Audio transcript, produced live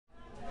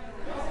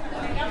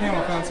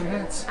on some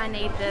hats. I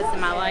need this in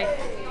my life.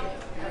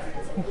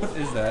 What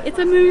is that? It's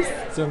a moose.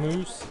 It's a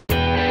moose.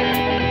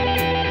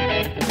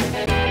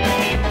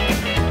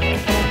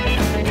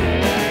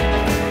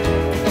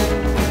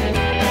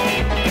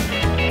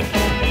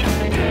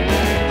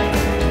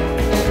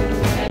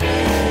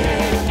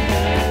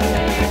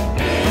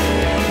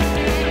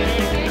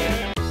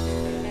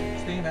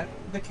 Staying at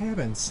the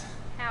cabins.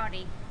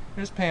 Howdy.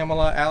 Here's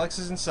Pamela. Alex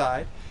is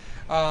inside.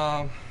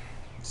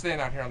 Staying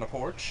out here on the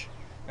porch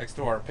next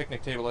to our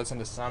picnic table that's in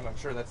the sun. I'm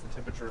sure that's the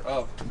temperature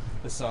of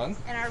the sun.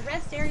 And our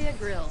rest area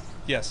grill.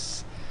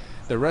 Yes,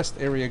 the rest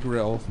area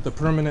grill, the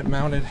permanent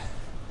mounted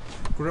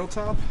grill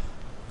top.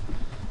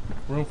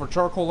 Room for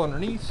charcoal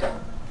underneath.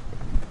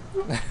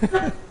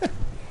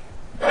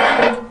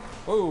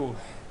 Whoa.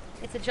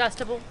 It's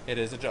adjustable. It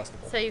is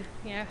adjustable. So you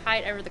know,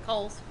 height over the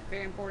coals,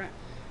 very important.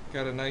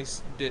 Got a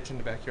nice ditch in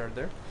the backyard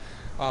there.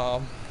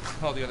 All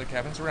the other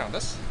cabins around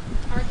us.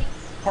 Parking.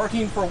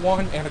 Parking for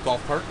one and a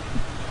golf cart.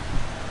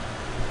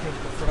 Here's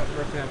the front of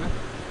our cabin.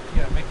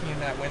 Yeah, Mickey in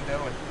that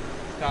window and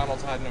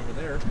Donald's hiding over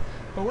there.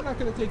 But we're not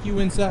going to take you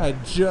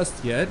inside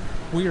just yet.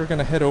 We are going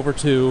to head over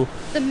to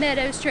the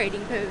Meadows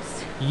Trading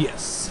Post.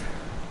 Yes.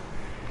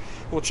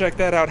 We'll check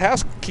that out.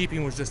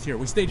 Housekeeping was just here.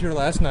 We stayed here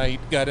last night,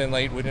 got in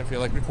late. We didn't feel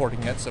like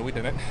recording yet, so we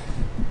didn't.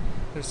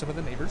 There's some of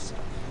the neighbors.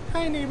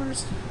 Hi,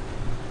 neighbors.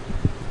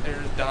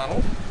 There's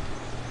Donald.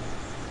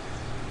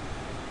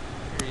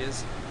 Here he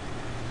is.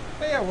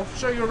 But yeah, we'll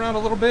show you around a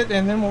little bit,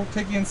 and then we'll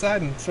take you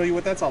inside and show you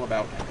what that's all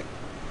about.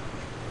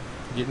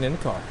 Getting in the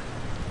car.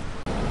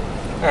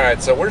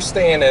 Alright, so we're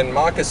staying in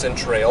Moccasin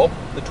Trail,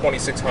 the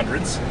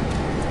 2600s,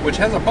 which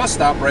has a bus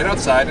stop right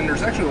outside, and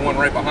there's actually one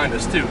right behind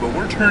us too, but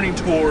we're turning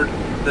toward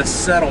the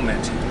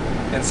settlement.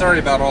 And sorry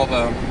about all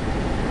the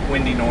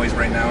windy noise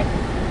right now.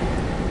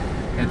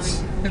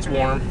 It's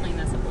warm. Clean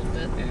this up a little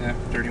bit. Yeah,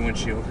 dirty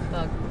windshield.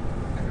 Bug.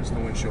 There's the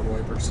windshield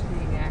wipers. There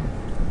you go.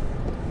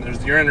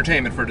 There's your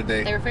entertainment for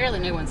today. They were fairly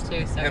new ones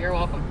too, so Yep. You're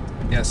welcome.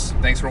 Yes,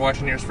 thanks for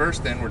watching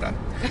EarsFirst, and we're done.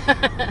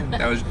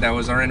 that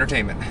was our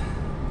entertainment.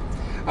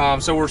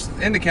 So we're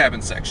in the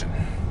cabin section.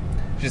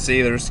 As you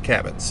see, there's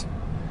cabins.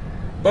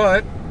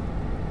 But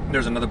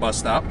there's another bus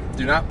stop.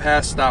 Do not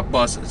pass stop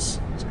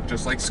buses. It's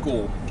just like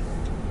school.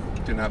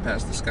 Do not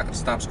pass the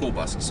stop school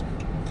buses.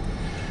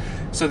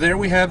 So there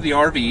we have the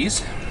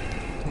RVs.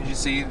 As you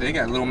see, they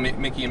got little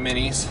Mickey and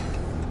Minnies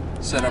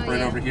set up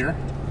right over here.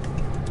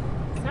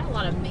 There's not a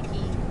lot of Mickey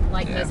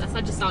like this.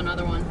 I just saw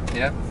another one.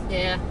 Yeah?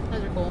 Yeah,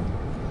 those are cool.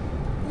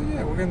 Well,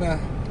 yeah, we're gonna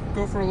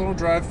go for a little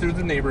drive through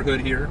the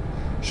neighborhood here,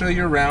 show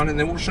you around, and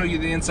then we'll show you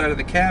the inside of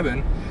the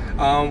cabin.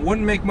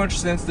 Wouldn't make much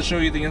sense to show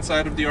you the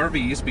inside of the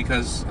RVs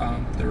because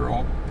they're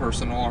all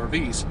personal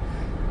RVs.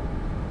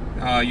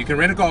 You can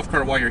rent a golf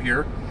cart while you're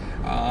here.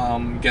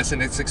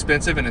 Guessing it's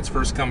expensive and it's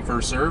first come,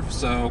 first serve.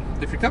 So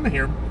if you're coming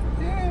here,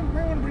 yeah, you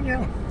might want to bring your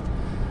own.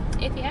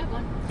 If you have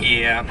one.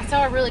 Yeah. I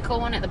saw a really cool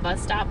one at the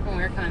bus stop when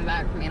we were coming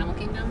back from Animal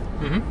Kingdom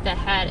that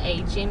had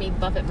a Jimmy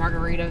Buffett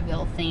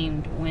Margaritaville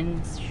themed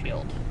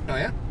windshield. Oh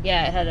yeah?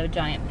 Yeah, it had a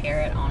giant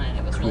parrot on it.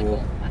 It was really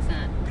cool. I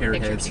sent Parrot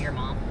pictures heads. to your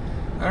mom.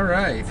 All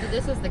right. So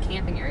this is the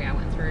camping area I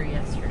went through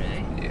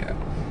yesterday. Yeah.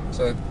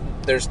 So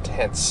there's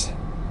tents.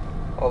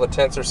 All the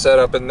tents are set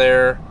up in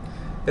there.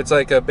 It's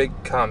like a big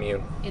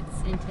commune.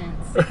 It's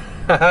intense.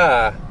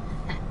 Haha.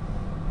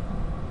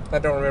 I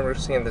don't remember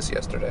seeing this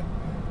yesterday.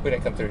 We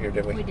didn't come through here,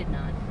 did we? We did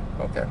not.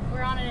 Okay.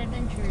 We're on an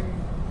adventure.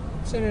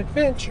 It's an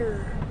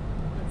adventure.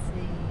 Let's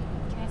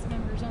see. Cast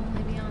members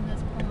only beyond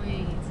this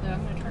point, so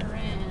I'm going to turn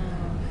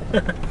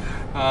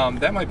around.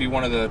 That might be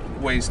one of the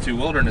ways to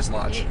Wilderness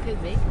Lodge. It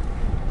could be.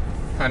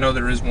 I know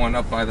there is one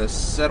up by the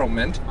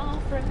settlement.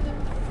 Off-road.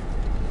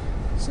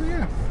 So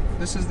yeah,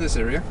 this is this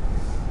area.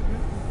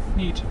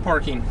 Neat.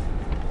 Parking.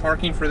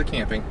 Parking for the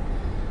camping.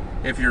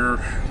 If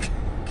you're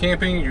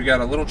camping, you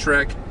got a little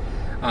trek.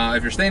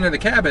 If you're staying in the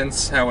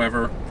cabins,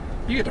 however,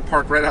 you get to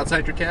park right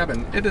outside your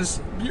cabin. It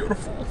is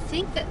beautiful. I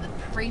think that the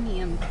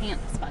premium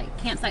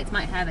campsites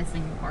might have a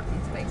single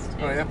parking space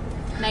too. Oh yeah?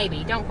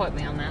 Maybe. Don't quote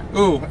me on that.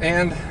 Ooh,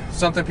 and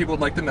something people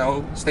would like to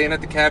know, staying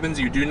at the cabins,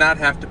 you do not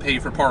have to pay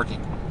for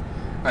parking.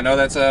 I know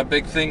that's a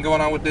big thing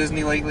going on with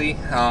Disney lately.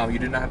 You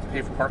do not have to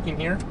pay for parking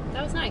here.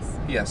 That was nice.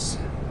 Yes.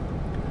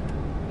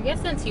 I guess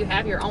since you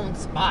have your own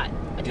spot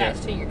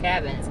attached to your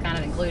cabin, it's kind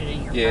of included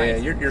in your price. Yeah,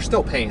 you're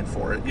still paying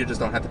for it. You just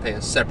don't have to pay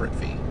a separate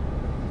fee.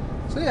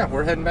 So yeah,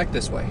 we're heading back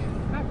this way.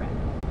 All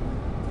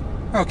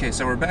right. Okay,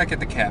 so we're back at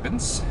the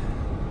cabins.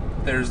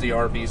 There's the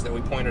RVs that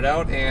we pointed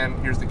out, and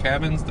here's the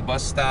cabins, the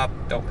bus stop.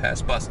 Don't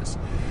pass buses.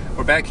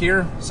 We're back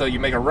here, so you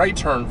make a right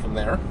turn from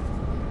there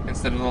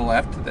instead of the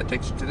left. That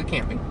takes you to the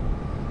camping,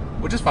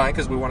 which is fine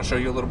because we want to show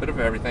you a little bit of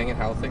everything and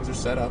how things are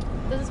set up.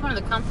 This is one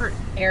of the comfort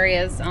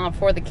areas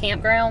for the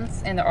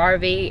campgrounds and the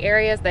RV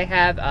areas. They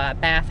have a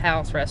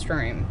bathhouse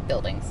restroom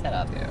buildings set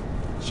up. Yeah,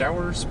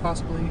 showers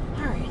possibly.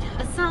 All right,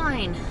 a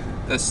sign.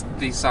 The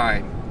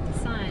sign. The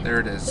sign. There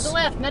it is. To the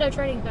left, Meadow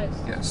Trading Post.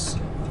 Yes.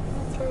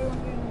 That's where we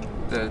want to go.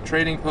 The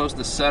trading post,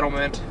 the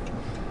settlement,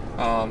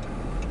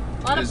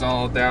 is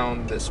all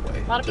down this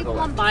way. A lot of people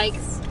on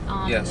bikes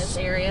in Yes. this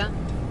area.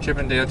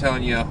 Chippendale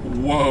telling you,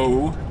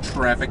 whoa,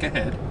 traffic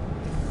ahead.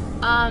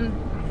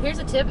 Here's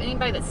a tip,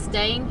 anybody that's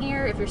staying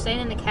here, if you're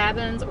staying in the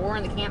cabins or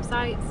in the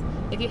campsites,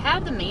 if you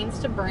have the means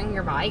to bring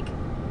your bike,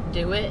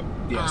 do it.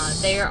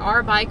 Yes. There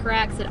are bike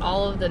racks at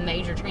all of the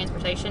major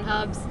transportation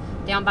hubs,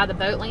 down by the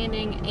boat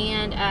landing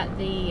and at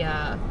the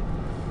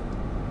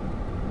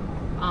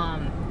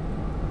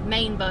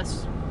main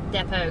bus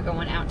depot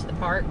going out to the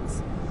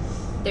parks.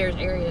 There's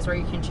areas where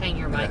you can chain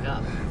your bike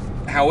up.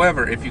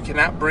 However, if you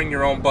cannot bring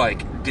your own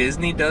bike,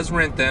 Disney does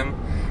rent them,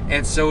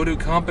 and so do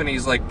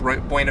companies like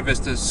Buena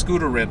Vista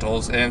Scooter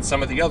Rentals and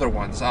some of the other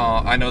ones.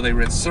 I know they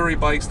rent Surrey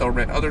bikes, they'll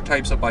rent other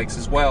types of bikes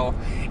as well,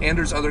 and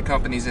there's other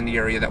companies in the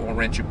area that will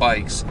rent you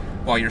bikes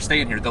while you're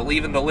staying here. They'll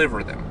even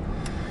deliver them.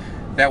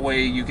 That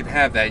way you can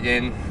have that,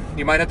 and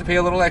you might have to pay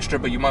a little extra,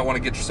 but you might want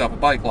to get yourself a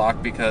bike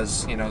lock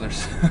because, you know,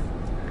 there's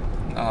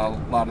a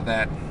lot of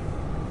that.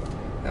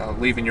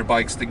 Leaving your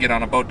bikes to get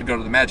on a boat to go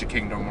to the Magic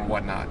Kingdom or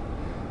whatnot.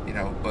 You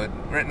know, but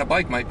renting a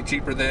bike might be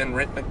cheaper than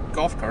renting a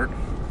golf cart.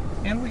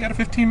 And we got a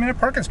 15-minute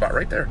parking spot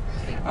right there.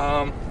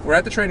 We're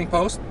at the trading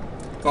post.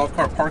 Golf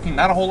cart parking,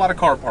 not a whole lot of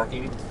car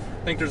parking.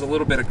 I think there's a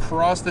little bit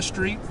across the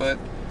street, but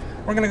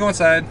we're gonna go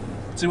inside,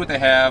 see what they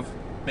have,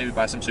 maybe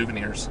buy some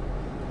souvenirs,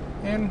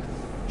 and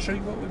show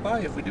you what we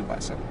buy if we do buy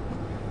some.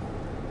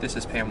 This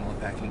is Pamela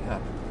packing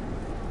up.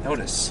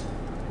 Notice,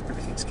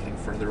 everything's getting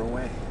further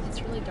away.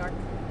 It's really dark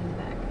in the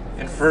back.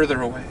 And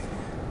further away.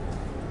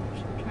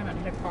 Try not to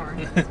hit a car.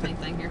 That's the main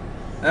thing here.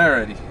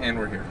 Alrighty, and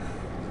we're here.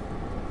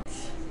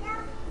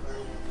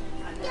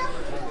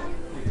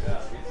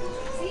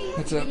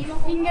 What's up? You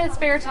can get a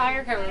spare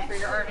tire cover for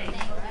your RV.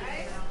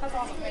 That's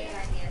awesome.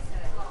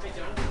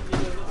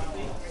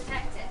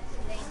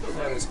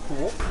 That is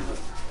cool.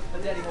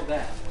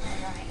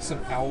 Some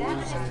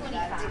owls and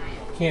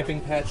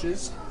camping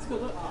patches. The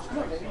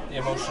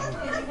emotion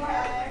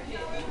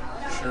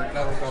shirt.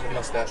 Not with all the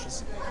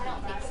mustaches.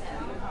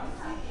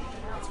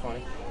 That's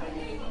funny.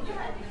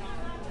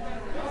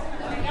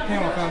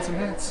 Pamela found some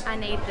hats. I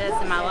need this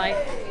in my life.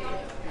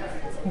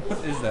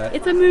 What is that?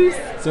 It's a moose.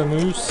 It's a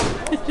moose.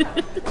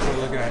 We're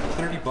looking at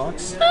 $30.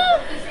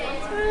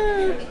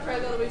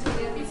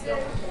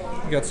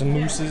 We got some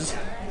mooses.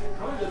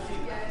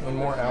 And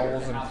more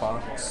owls and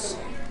fox.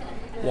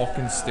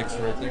 Walking sticks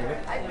right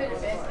there. I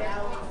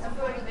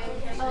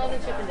love the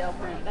Chippendale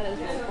print. That is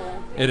really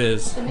cool. It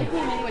is. The new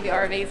mini with the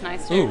RV is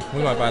nice too. Ooh,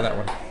 we might buy that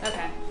one.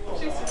 Okay.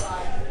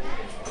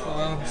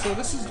 So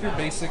this is your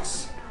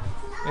basics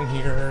in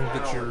here.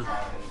 Get your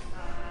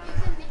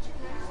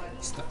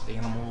stuffed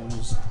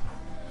animals.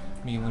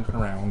 Me limping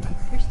around.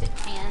 Here's the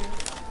can.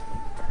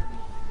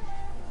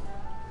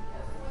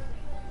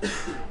 The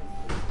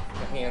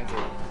hands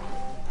are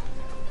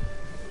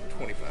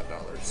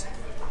 $25.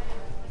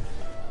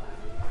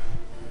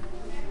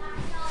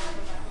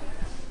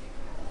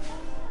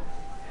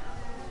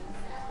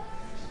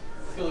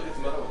 Oh,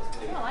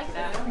 I like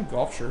that. And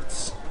golf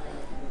shirts.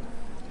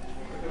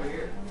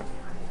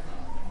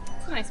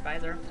 It's a nice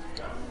visor.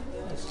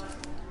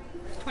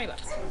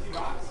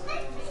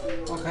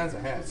 $20. All kinds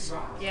of hats.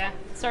 Yeah.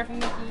 Surfing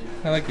Mickey.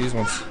 I like these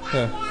ones.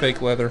 The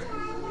fake leather.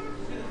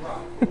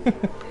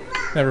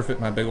 Never fit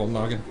my big old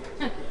noggin.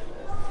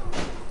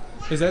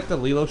 Is that the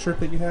Lilo shirt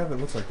that you have? It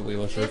looks like the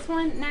Lilo shirt. This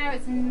one, no,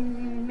 it's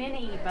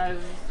mini bow.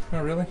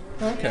 Oh, really?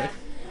 Oh, okay. Yeah.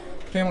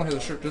 Pamela has a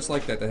shirt just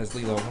like that that has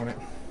Lilo on it.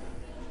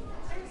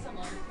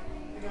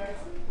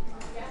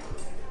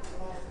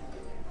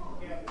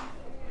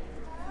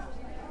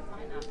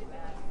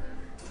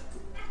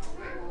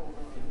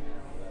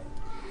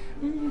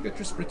 You got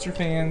your Spritzer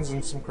fans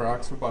and some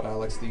Crocs. We bought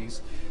Alex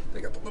these.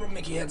 They got the little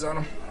Mickey heads on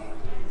them.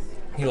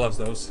 He loves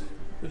those.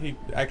 He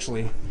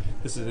actually,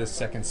 this is his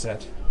second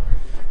set.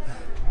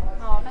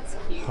 Oh, that's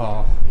cute.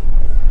 Oh,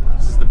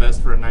 this is the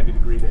best for a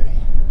 90-degree day.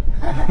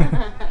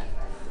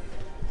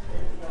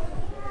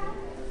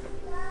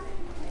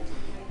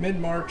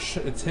 Mid-March,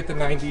 it's hit the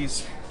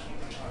 90s,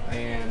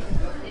 and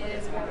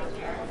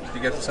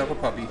you got yourself a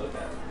puppy. You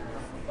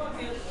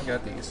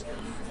got these.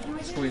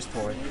 Squeeze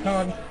toy.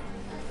 No,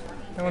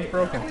 that one's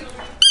broken.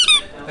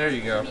 There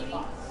you go.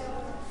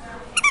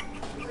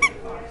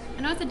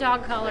 I know it's a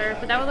dog color,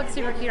 but that would look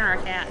super cute on our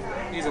cat.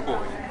 He's a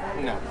boy.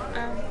 No.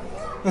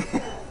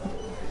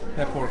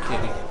 That poor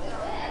kitty.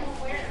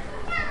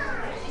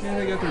 Yeah,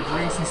 they got their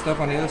drinks and stuff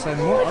on the other side.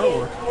 More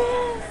artwork.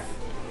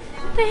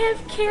 They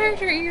have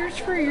character ears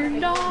for your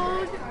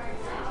dog.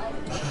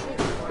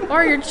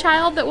 Or your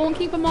child that won't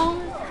keep them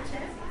on.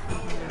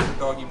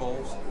 Doggy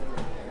bowls.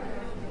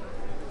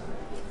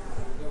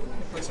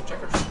 Play some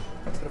checkers.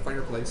 Got a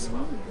fireplace.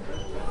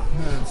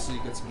 Let's see,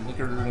 got some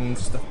liquor and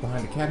stuff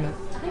behind the cabinet.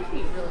 I think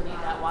you really need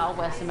that Wild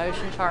West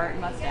emotion chart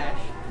and mustache.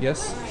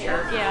 Yes?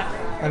 Sure. Yeah.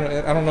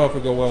 I don't know if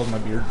it'll go well with my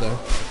beard though.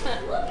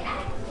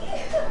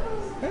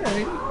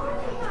 Alright.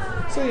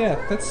 So yeah,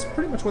 that's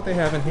pretty much what they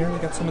have in here. They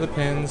got some of the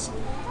pens,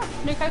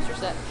 New coaster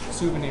set.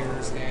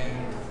 souvenirs,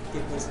 and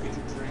good place to get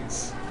your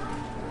drinks.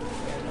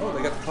 And, oh,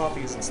 they got the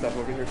coffees and stuff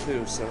over here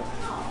too, so.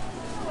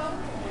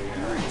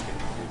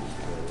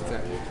 What's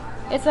that?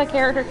 It's a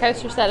character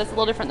coaster set. It's a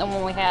little different than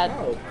one we had.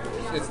 Oh,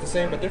 it's the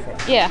same but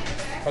different. Yeah.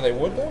 Are they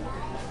wood though?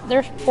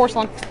 They're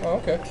porcelain. Oh,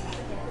 okay.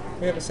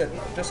 We have a set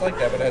just like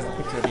that, but it has a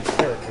picture of each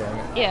character on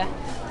it. Yeah.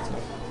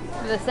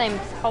 So. The same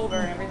holder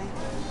and everything.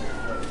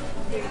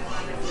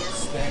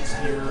 Snacks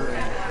here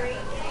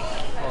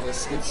and all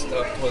this good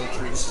stuff,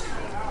 toiletries.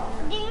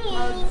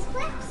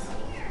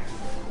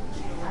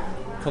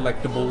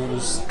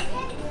 Collectibles.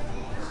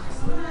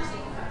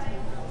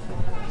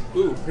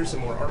 Ooh, here's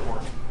some more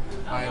artwork.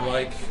 I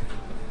like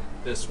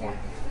this one.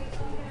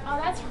 Oh,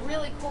 that's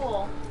really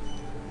cool.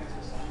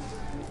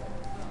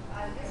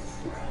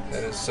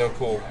 That is so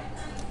cool.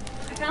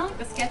 I kind of like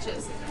the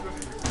sketches.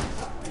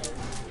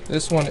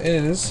 This one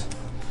is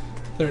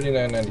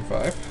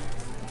 $39.95.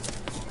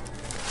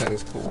 That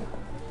is cool.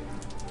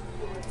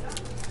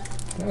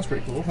 That's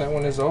pretty cool. That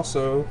one is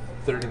also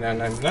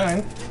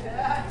 $39.99.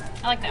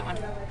 I like that one.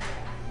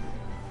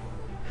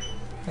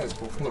 That's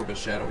cool. A little bit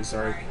shadowy,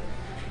 sorry.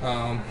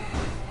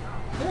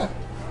 Yeah.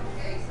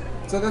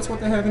 So that's what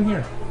they have in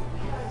here.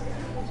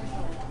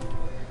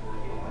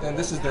 And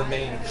this is their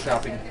main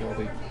shopping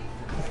building.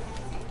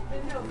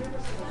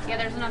 Yeah,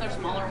 there's another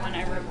smaller one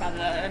over by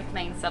the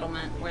main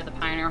settlement where the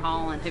Pioneer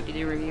Hall and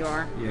Hoop-De-Doo Review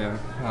are. Yeah.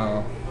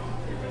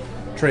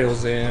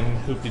 Trails in,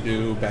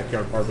 Hoop-De-Doo,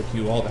 Backyard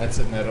Barbecue, all that's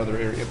in that other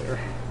area there.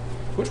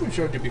 Which we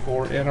showed you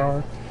before in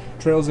our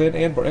Trails in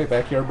and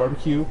Backyard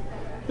Barbecue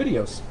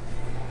videos.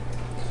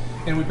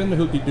 And we've been to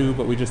Hoop-De-Doo,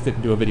 but we just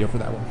didn't do a video for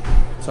that one.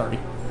 Sorry.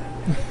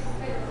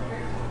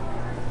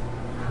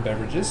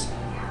 Beverages.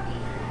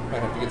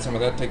 Might have to get some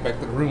of that, take back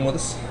to the room with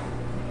us.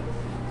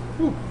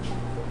 Whew.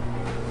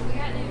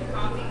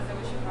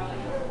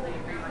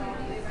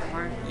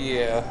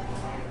 Yeah.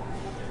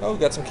 Oh, we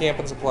got some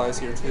camping supplies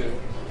here too.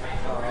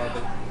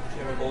 The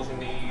chemicals you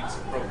need,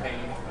 some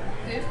propane.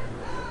 Good.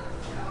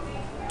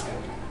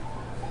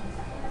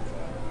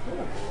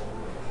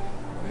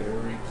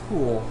 Very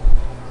cool.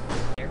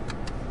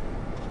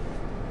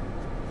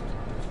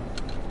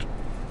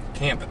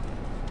 Camping.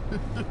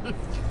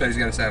 Bet he's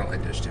got a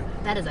satellite dish too.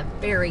 That is a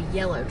very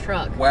yellow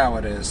truck. Wow,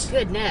 it is.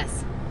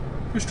 Goodness.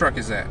 Whose truck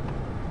is that?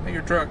 That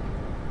your truck?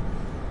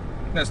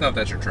 Let's know if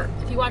that's your truck.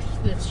 If you watch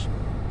this,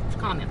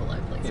 comment below,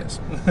 please. Yes.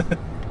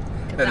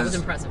 that was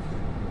impressive.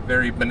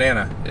 Very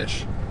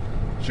banana-ish.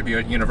 Should be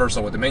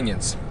universal with the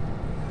minions.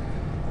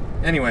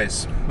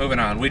 Anyways, moving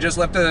on. We just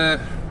left a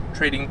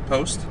trading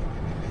post.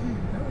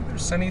 Oh,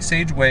 there's Sunny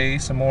Sage Way,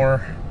 some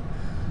more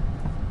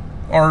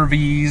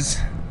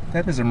RVs.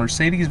 That is a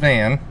Mercedes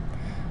van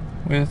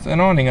with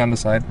an awning on the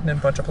side and a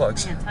bunch of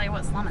plugs. I can't tell you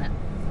what's slumming it.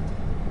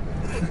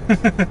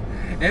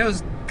 It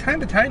was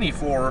kind of tiny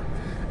for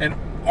an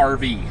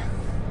RV.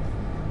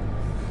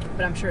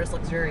 But I'm sure it's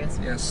luxurious.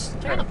 Yes.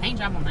 Check out the paint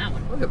job on that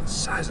one. Look at the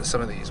size of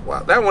some of these.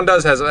 Wow. That one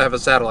does have a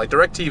satellite.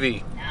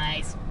 DirecTV.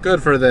 Nice.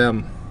 Good for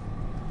them.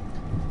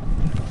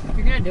 If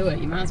you're going to do it,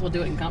 you might as well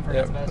do it in comfort,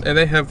 I suppose. And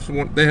they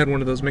had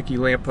one of those Mickey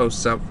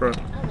lampposts out front.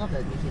 I love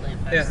those Mickey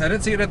lampposts. Yeah, I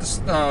didn't see it at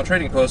the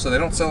trading post, so they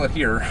don't sell it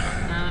here.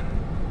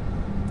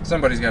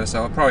 Somebody's got to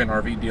sell it. Probably an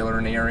RV dealer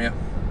in the area.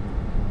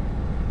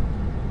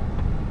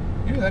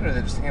 Either that or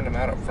they just hand them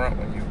out up front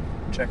when you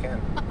check in.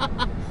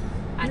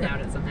 I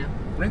doubt it somehow.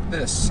 Rent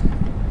this.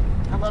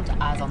 I loved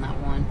the eyes on that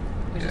one.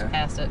 We just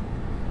passed it.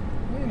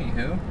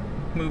 Anywho,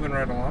 moving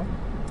right along.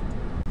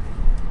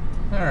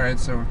 Alright,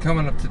 so we're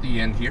coming up to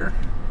the end here.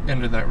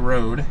 End of that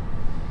road.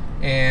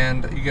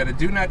 And you got to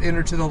do not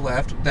enter to the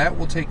left. That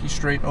will take you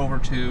straight over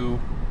to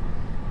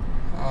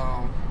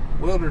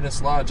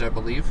Wilderness Lodge, I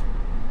believe.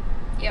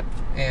 Yep.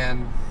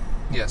 And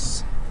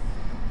yes.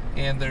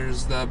 And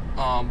there's the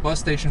bus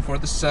station for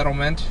the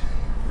settlement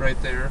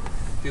right there.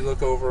 If you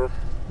look over,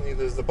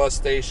 there's the bus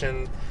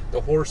station,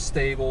 the horse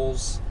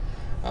stables.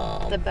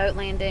 The boat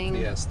landing.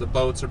 Yes, the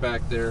boats are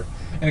back there.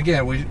 And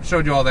again, we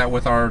showed you all that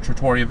with our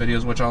Trattoria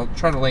videos, which I'll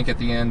try to link at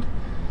the end.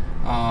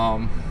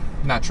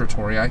 Not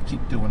Trattoria, I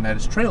keep doing that.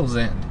 It's Trails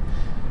End.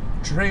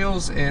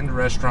 Trails End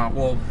Restaurant.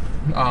 We'll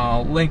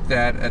link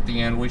that at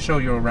the end. We show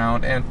you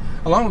around, and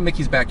along with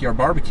Mickey's Backyard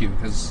Barbecue,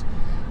 because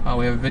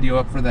we have a video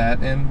up for that,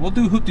 and we'll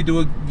do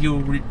Hoop-De-Doo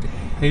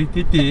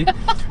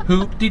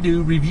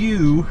Hoop-De-Doo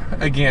review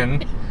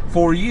again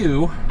for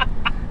you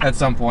at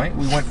some point.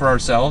 We went for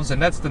ourselves,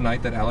 and that's the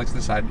night that Alex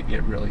decided to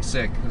get really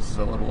sick. This is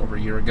a little over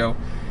a year ago.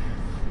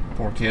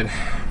 Poor kid.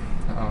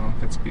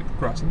 Got some people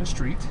crossing the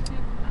street.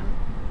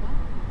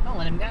 Don't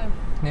let him go.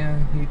 Yeah,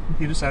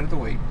 he decided to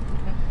wait.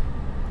 Okay.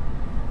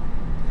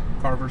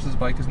 Car versus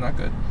bike is not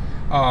good.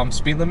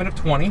 Speed limit of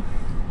 20.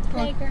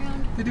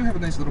 Playground. They do have a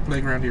nice little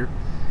playground here.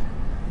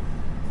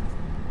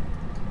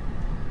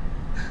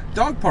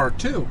 Dog park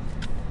too.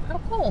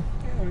 Oh, cool.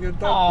 Yeah, we got a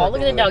dog Oh, park.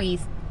 look at the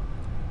doggies.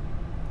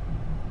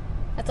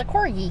 That's a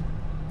corgi.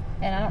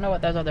 And I don't know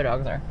what those other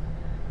dogs are.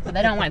 But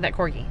they don't like that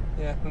corgi.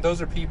 Yeah, and those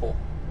are people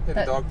in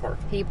a dog park.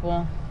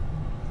 People.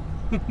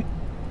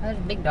 That's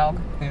a big dog.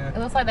 Yeah. It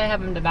looks like they have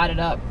them divided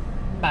up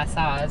by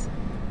size.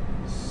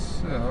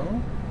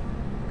 So,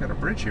 got a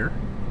bridge here.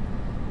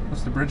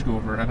 What's the bridge go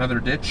over?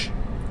 Another ditch?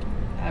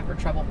 Ever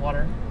troubled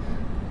water.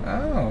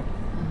 Oh.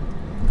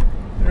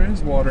 There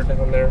is water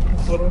down there.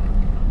 It's a little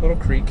Little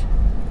creek.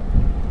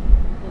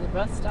 There's a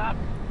bus stop.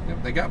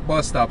 Yep, they got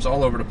bus stops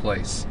all over the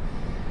place.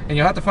 And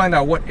you'll have to find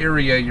out what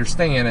area you're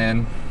staying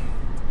in.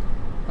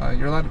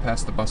 You're allowed to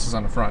pass the buses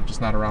on the front,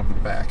 just not around from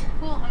the back.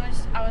 Well,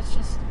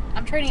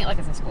 I'm treating it like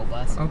it's a school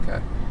bus.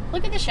 Okay.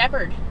 Look at the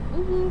shepherd.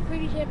 Ooh,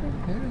 pretty shepherd.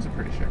 It is a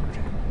pretty shepherd.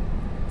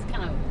 It's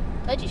kind of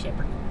pudgy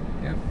shepherd.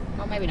 Yep.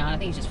 Or maybe not. I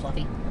think he's just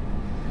fluffy.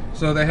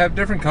 So they have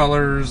different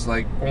colors,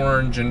 like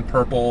orange and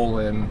purple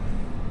and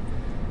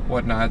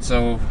whatnot.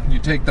 So you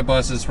take the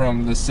buses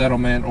from the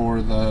settlement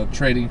or the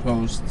trading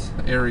post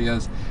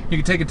areas. You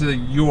can take it to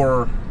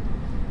your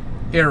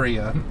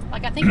area.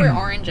 Like, I think we're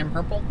orange and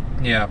purple.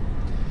 Yeah.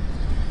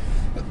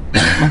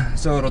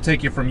 So it'll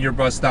take you from your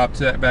bus stop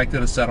back to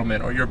the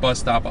settlement, or your bus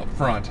stop up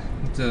front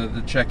to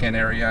the check-in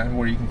area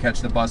where you can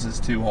catch the buses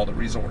to all the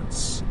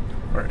resorts,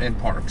 or in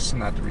parks,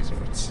 not the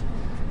resorts.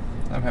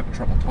 I'm having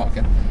trouble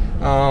talking.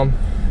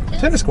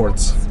 Tennis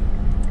courts.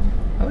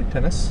 I like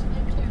tennis.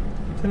 Me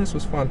too. Tennis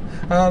was fun.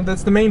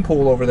 That's the main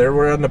pool over there.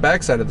 We're on the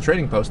back side of the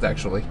trading post,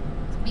 actually.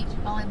 It's a beach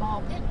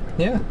volleyball pit.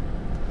 Yeah.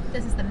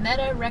 This is the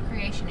Meadow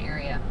Recreation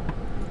Area.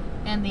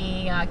 And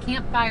the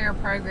campfire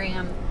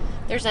program,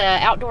 there's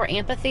an outdoor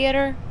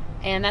amphitheater,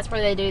 and that's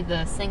where they do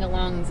the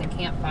sing-alongs and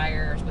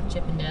campfires with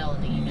Chip and Dale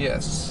and the Emmys.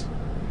 Yes.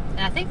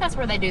 And I think that's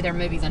where they do their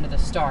movies under the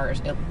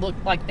stars. It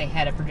looked like they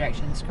had a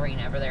projection screen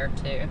over there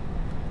too.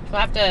 So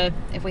we'll have to,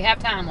 if we have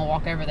time, we'll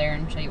walk over there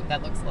and show you what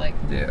that looks like.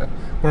 Yeah.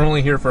 We're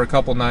only here for a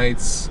couple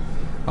nights,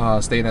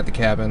 staying at the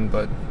cabin,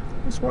 but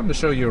just wanted to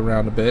show you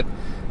around a bit.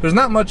 There's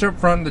not much up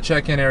front in the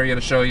check-in area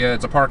to show you.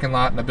 It's a parking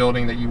lot in a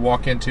building that you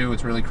walk into.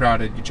 It's really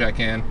crowded. You check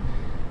in,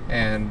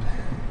 and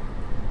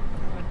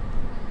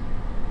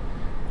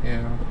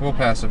yeah, we'll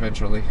pass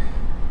eventually.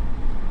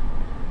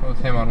 With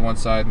him on one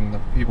side and the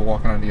people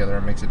walking on the other,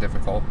 it makes it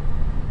difficult.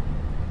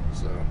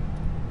 So.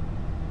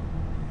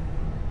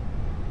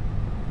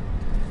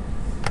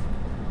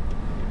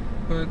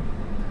 But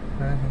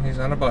he's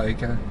on a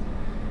bike.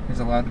 He's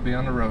allowed to be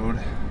on the road.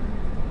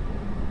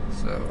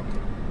 So,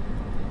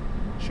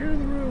 share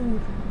the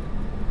road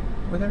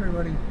with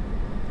everybody.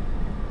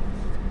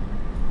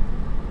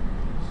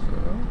 So,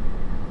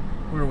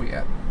 where are we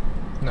at?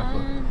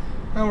 No,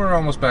 oh, we're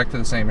almost back to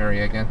the same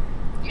area again.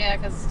 Yeah,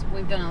 because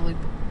we've done a loop.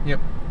 Yep.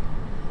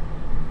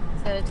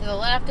 So to the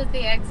left is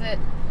the exit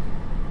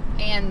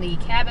and the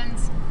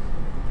cabins.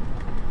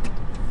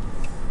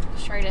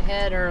 Straight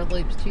ahead are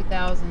loops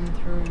 2000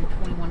 through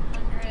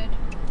 2100.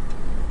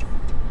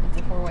 It's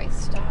a four-way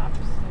stop,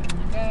 so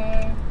I'm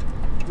gonna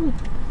go. Ooh,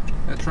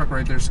 that truck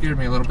right there scared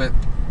me a little bit.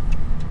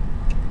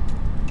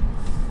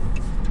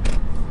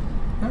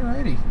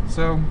 Alrighty,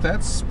 so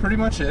that's pretty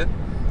much it.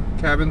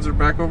 Cabins are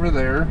back over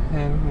there,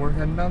 and we're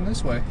heading down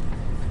this way.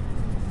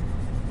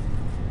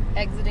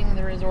 Exiting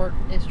the resort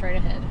is straight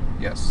ahead.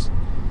 Yes,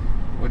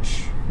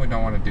 which we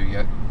don't want to do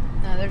yet.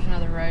 No, there's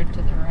another road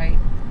to the right.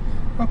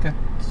 Okay.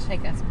 To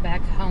take us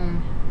back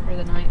home for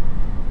the night.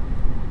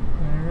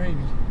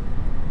 Alrighty.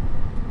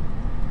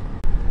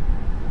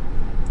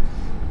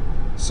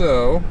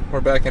 So,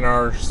 we're back in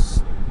our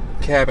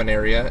cabin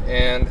area,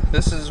 and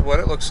this is what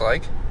it looks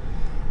like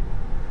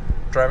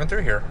driving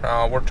through here.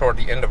 We're toward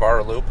the end of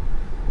our loop.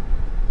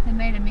 They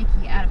made a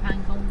Mickey out of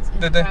pine cones in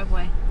the Did they?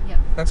 driveway. Yep.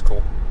 That's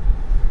cool.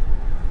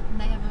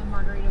 And they have a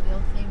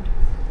Margaritaville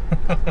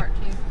themed golf cart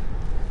too.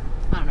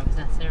 I don't know if it's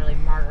necessarily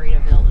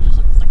Margaritaville, it just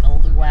looks like a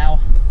luau.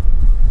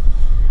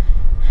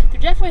 There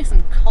are definitely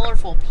some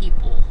colorful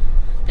people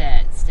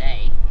that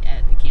stay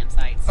at the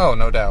campsites. Oh,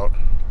 no doubt.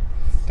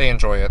 They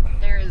enjoy it.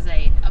 There is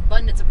a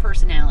abundance of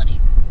personality.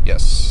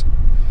 Yes.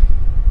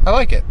 I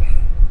like it.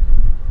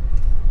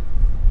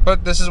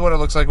 But this is what it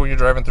looks like when you're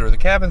driving through. The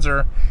cabins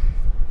are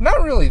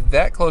not really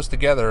that close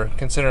together,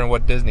 considering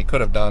what Disney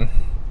could have done.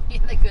 Yeah,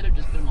 they could have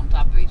just put them on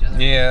top of each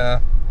other. Yeah.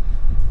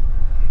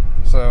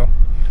 So,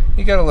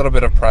 you got a little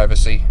bit of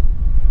privacy.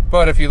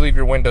 But if you leave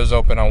your windows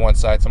open on one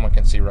side, someone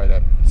can see right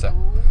in. So.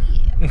 Oh,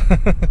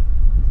 yeah.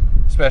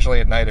 Especially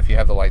at night if you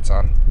have the lights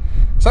on.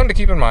 Something to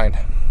keep in mind.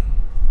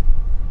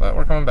 But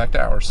we're coming back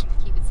to ours.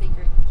 Keep it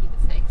secret. Keep it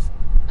safe.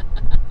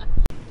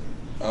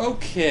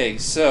 Okay,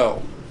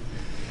 so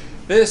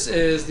this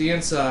is the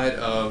inside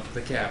of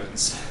the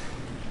cabins.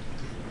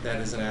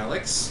 That is an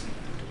Alex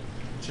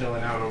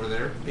chilling out over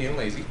there, being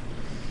lazy.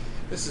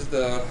 This is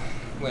the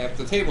lamp.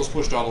 The table's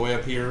pushed all the way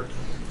up here.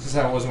 This is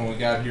how it was when we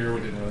got here.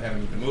 We didn't really have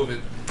any to move it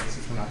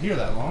since we're not here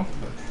that long,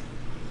 but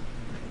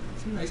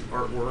some nice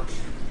artwork.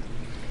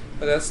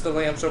 But that's the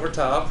lamps over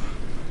top.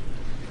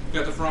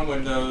 Got the front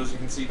windows. You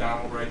can see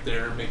Donald right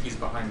there. Mickey's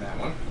behind that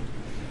one.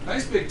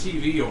 Nice big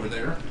TV over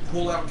there.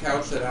 Pull-out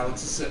couch that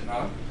Alex is sitting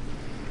on.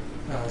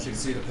 As you can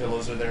see, the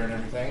pillows are there and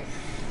everything.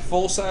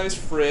 Full-size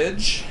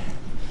fridge.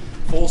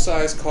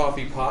 Full-size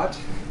coffee pot.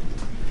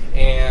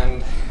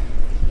 And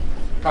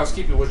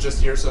housekeeping was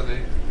just here, so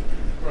they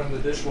run the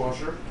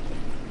dishwasher.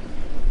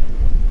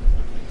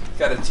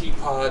 Got a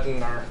teapot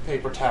and our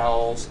paper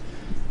towels.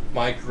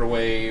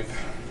 Microwave.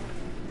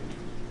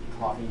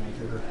 Coffee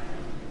maker.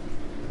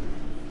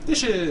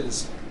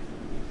 Dishes.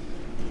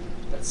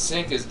 That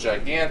sink is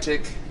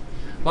gigantic.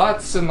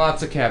 Lots and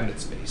lots of cabinet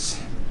space.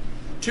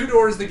 2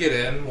 doors to get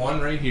in,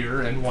 one right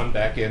here and one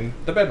back in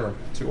the bedroom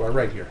to our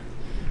right here.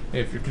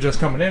 If you're just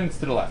coming in, it's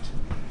to the left.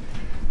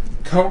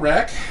 Coat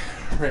rack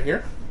right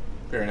here,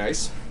 very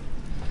nice.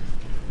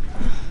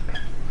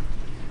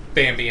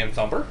 Bambi and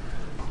Thumper.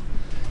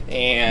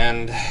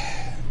 And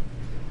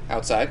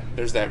outside,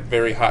 there's that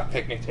very hot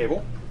picnic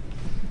table.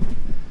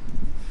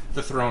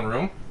 The throne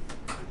room.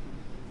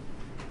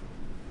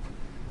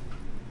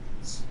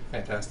 It's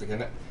fantastic,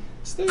 isn't it?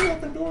 Stay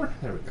open door.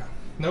 There we go.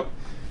 Nope,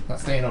 not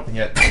staying open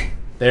yet.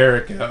 There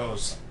it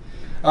goes.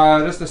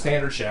 Just a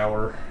standard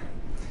shower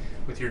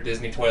with your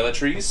Disney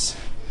toiletries.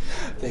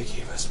 They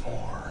gave us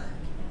more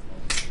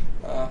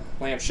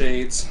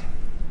lampshades.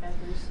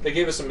 They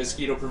gave us some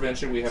mosquito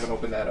prevention. We haven't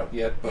opened that up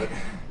yet, but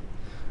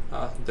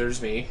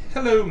there's me.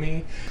 Hello,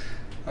 me.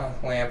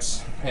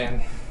 Lamps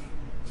and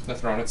the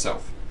throne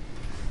itself.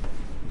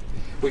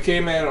 We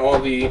came in, all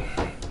the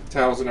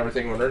towels and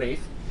everything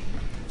underneath.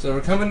 So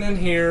we're coming in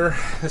here.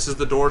 This is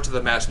the door to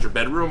the master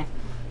bedroom.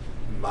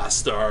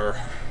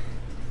 Master.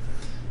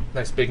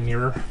 Nice big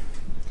mirror.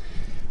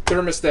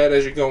 Thermostat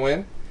as you go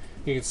in.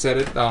 You can set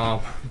it.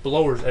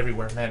 Blowers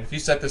everywhere, man. If you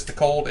set this to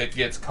cold, it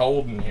gets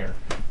cold in here.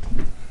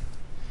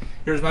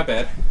 Here's my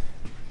bed.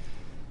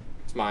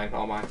 It's mine,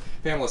 all mine.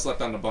 Pamela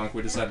slept on the bunk.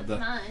 We decided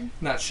to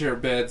not share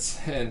beds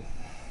and,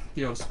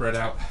 you know, spread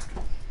out.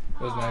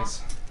 It was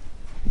nice.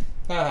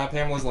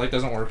 Pamela's light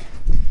doesn't work.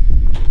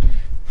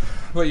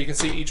 But you can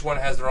see each one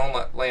has their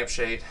own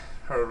lampshade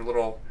or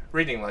little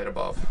reading light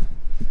above.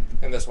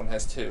 And this one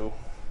has 2.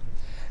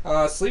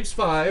 Sleeps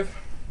 5.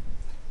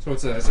 So it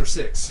says, or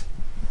 6.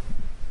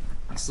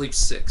 Sleeps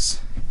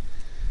 6.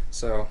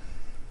 So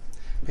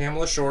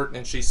Pamela's short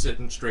and she's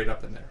sitting straight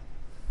up in there.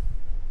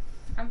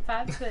 I'm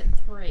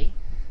 5'3".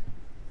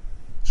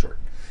 Short.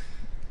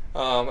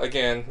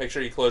 Again, make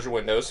sure you close your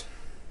windows.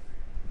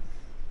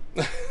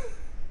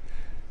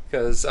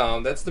 Because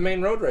that's the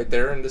main road right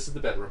there, and this is the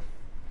bedroom.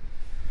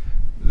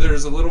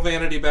 There's a little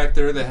vanity back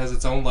there that has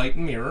its own light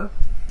and mirror.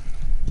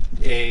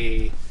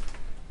 A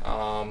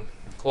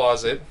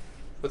closet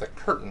with a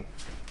curtain.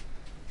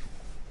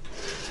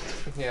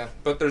 Yeah,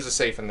 but there's a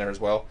safe in there as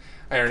well.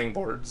 Ironing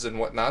boards and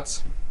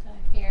whatnots.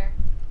 Here.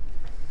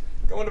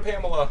 Going to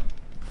Pamela.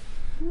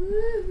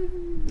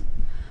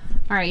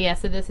 Alright, yeah,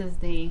 so this is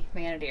the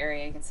vanity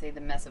area. You can see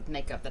the mess of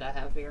makeup that I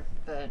have here.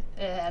 But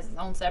it has its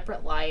own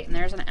separate light, and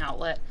there's an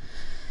outlet.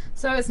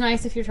 So it's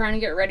nice if you're trying to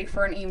get ready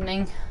for an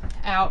evening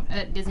out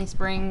at Disney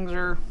Springs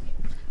or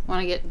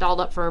want to get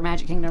dolled up for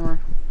Magic Kingdom or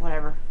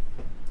whatever.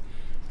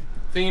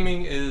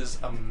 Theming is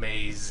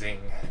amazing.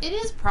 It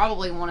is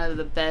probably one of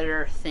the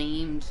better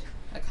themed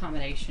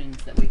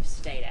accommodations that we've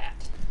stayed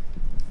at.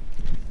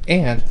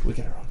 And we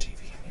get our own TV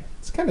in here.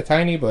 It's kind of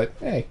tiny, but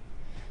hey,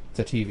 it's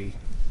a TV.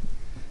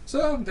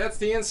 So that's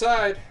the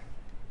inside.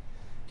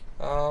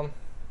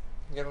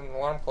 Get an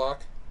alarm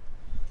clock.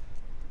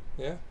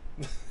 Yeah.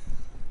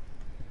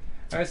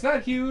 It's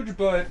not huge,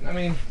 but I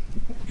mean,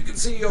 you can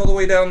see all the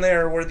way down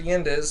there where the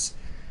end is.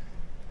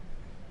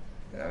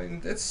 I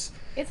mean, it's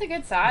a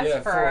good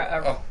size for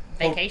a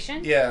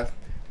vacation. Yeah,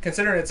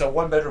 considering it's a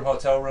 1-bedroom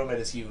hotel room, it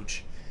is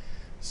huge.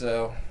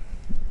 So,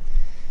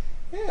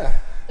 yeah.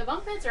 The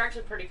bunk beds are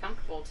actually pretty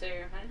comfortable too.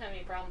 I didn't have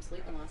any problem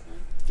sleeping last night.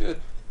 Good.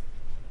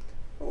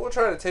 We'll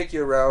try to take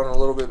you around a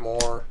little bit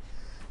more.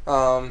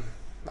 I'm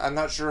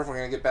not sure if we're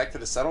going to get back to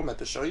the settlement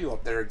to show you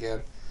up there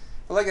again.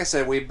 But like I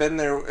said, we've been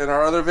there in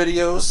our other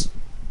videos,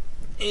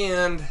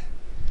 and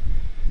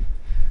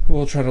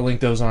we'll try to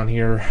link those on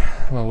here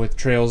with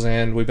Trails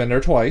End. We've been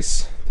there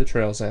twice, the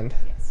Trails End.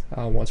 Yes.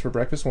 Once for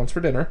breakfast, once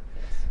for dinner.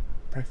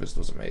 Breakfast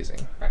was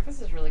amazing.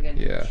 Breakfast is really good.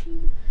 Yeah.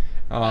 Cheap.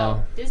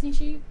 Disney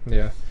cheap.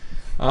 Yeah.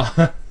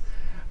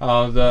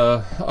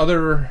 The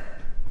other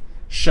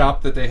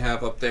shop that they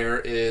have up there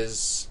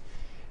is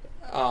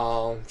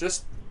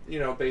just, you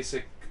know,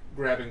 basic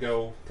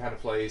grab-and-go kind of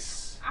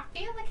place. I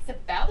feel like it's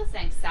about the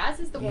same size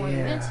as the one we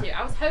went to.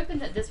 I was hoping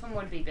that this one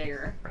would be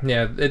bigger.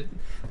 Yeah,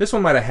 this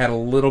one might have had a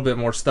little bit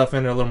more stuff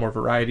in it, a little more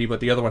variety, but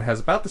the other one has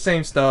about the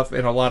same stuff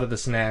and a lot of the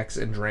snacks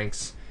and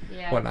drinks,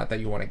 whatnot that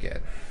you want to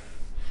get.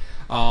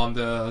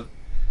 The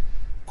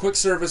quick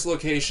service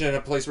location,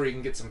 a place where you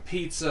can get some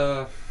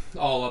pizza,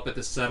 all up at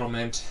the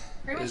settlement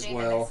Pretty as much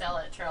well. They sell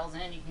it at Trails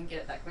End. You can get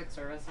it that quick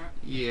service, aren't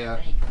you?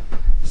 Yeah.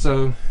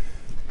 So,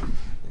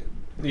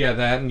 yeah,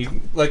 that, and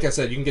you, like I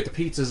said, you can get the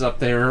pizzas up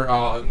there.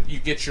 You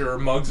get your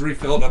mugs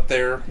refilled up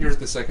there. Here's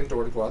the second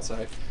door to go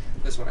outside.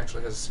 This one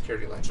actually has a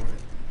security latch on it,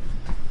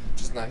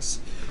 which is nice.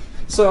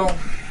 So,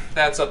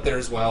 that's up there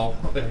as well,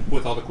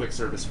 with all the quick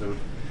service food,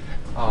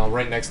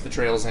 right next to the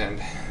Trails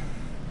End.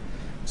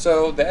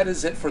 So, that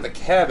is it for the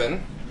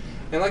cabin.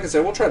 And like I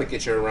said, we'll try to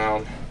get you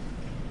around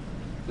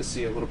to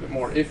see a little bit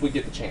more if we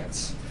get the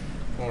chance.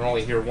 We're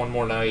only here one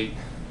more night.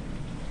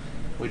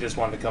 We just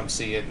wanted to come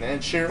see it and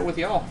then share it with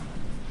y'all.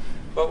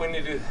 But we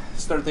need to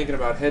start thinking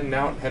about heading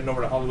out, heading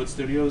over to Hollywood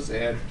Studios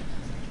and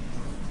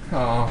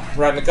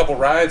riding a couple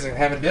rides and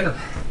having dinner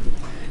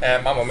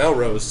at Mama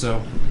Melrose.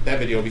 So that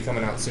video will be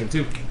coming out soon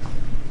too.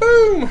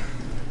 Boom!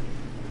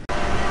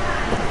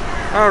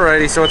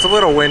 Alrighty, so it's a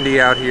little windy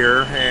out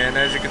here, and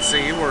as you can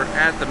see, we're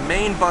at the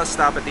main bus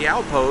stop at the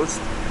Outpost.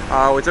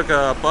 We took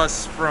a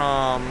bus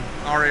from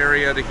our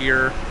area to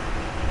here.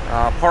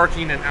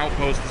 Parking and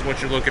Outpost is what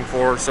you're looking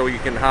for, so you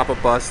can hop a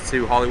bus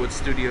to Hollywood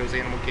Studios,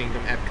 Animal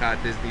Kingdom,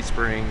 Epcot, Disney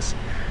Springs.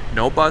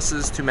 No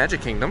buses to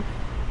Magic Kingdom.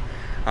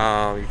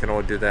 You can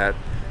only do that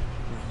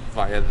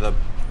via the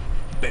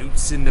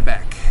boats in the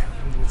back.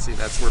 Let's see,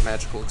 that's where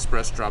Magical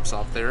Express drops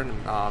off there in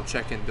the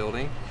check-in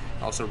building.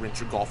 Also rent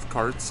your golf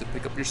carts and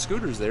pick up your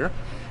scooters there.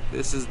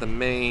 This is the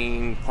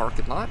main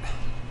parking lot.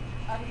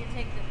 You can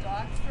take the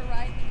dogs for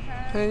rides in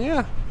cars? And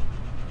yeah,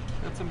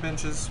 got some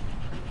benches.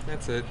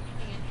 That's it.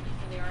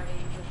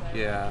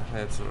 Yeah,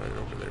 that's right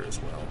over there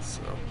as well.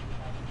 So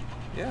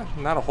yeah,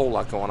 not a whole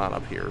lot going on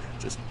up here.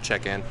 Just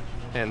check-in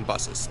and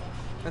buses.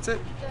 That's it.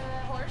 The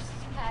horse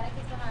paddock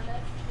is behind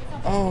us.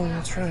 Oh,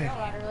 that's right.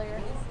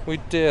 We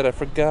did. I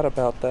forgot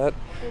about that.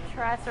 The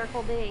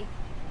Tri-Circle D.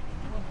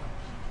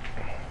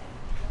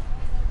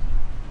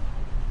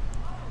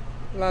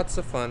 Lots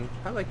of fun.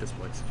 I like this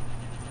place.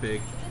 It's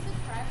big. This is a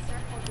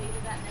Tri-Circle D.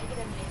 Does that make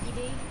it a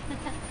Mickey D?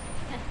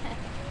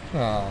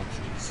 Oh,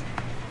 jeez.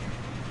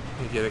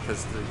 You get it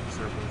because the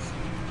circles.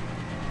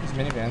 It's a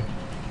minivan.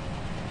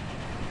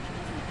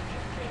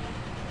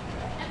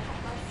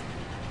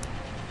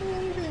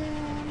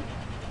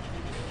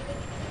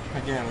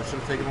 Again, we should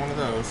have taken one of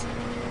those.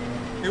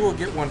 Maybe we'll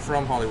get one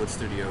from Hollywood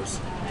Studios.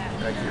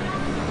 Back here.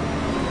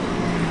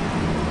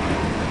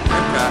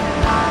 Epcot.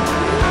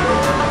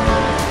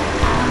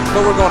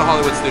 But we're going to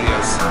Hollywood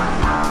Studios.